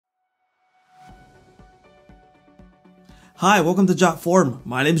Hi, welcome to Jotform.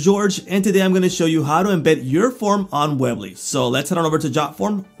 My name is George, and today I'm going to show you how to embed your form on Weebly. So let's head on over to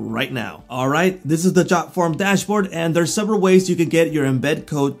Jotform right now. Alright, this is the Jotform dashboard, and there's several ways you can get your embed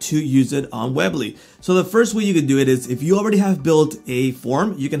code to use it on Weebly. So the first way you can do it is if you already have built a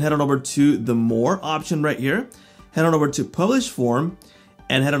form, you can head on over to the More option right here, head on over to Publish Form,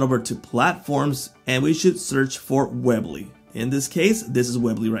 and head on over to Platforms, and we should search for Weebly. In this case, this is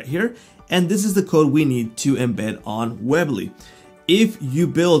Weebly right here. And this is the code we need to embed on Weebly. If you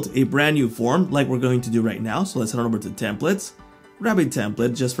build a brand new form like we're going to do right now, so let's head on over to templates, grab a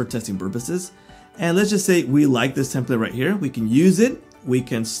template just for testing purposes. And let's just say we like this template right here. We can use it. We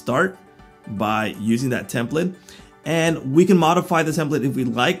can start by using that template and we can modify the template if we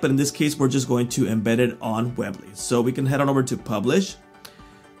like, but in this case, we're just going to embed it on Weebly. So we can head on over to Publish,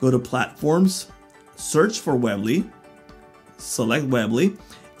 go to Platforms, search for Weebly, select Weebly,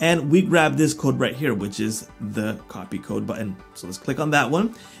 and we grab this code right here, which is the copy code button. So let's click on that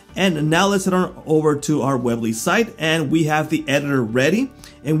one. And now let's head on over to our Weebly site, and we have the editor ready,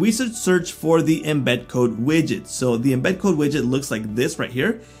 and we should search for the embed code widget. So the embed code widget looks like this right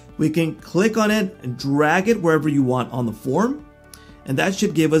here. We can click on it and drag it wherever you want on the form, and that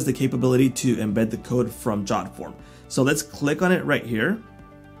should give us the capability to embed the code from Jotform. So let's click on it right here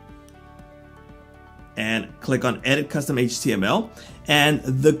and click on Edit Custom HTML, and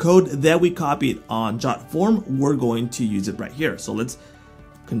the code that we copied on Jotform, we're going to use it right here. So let's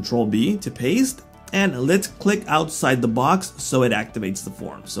Control B to paste, and let's click outside the box so it activates the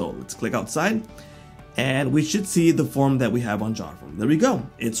form. So let's click outside, and we should see the form that we have on Jotform. There we go,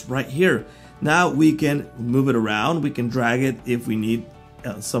 it's right here. Now we can move it around, we can drag it if we need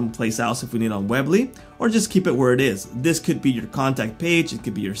someplace else, if we need on Weebly, or just keep it where it is. This could be your contact page, it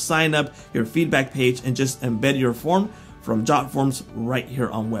could be your sign up, your feedback page, and just embed your form from Jotforms right here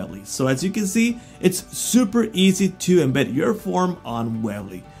on Weebly. So as you can see, it's super easy to embed your form on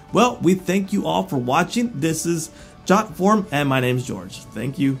Weebly. Well, we thank you all for watching. This is Jotform, and my name is George.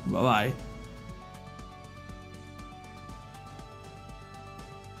 Thank you. Bye-bye.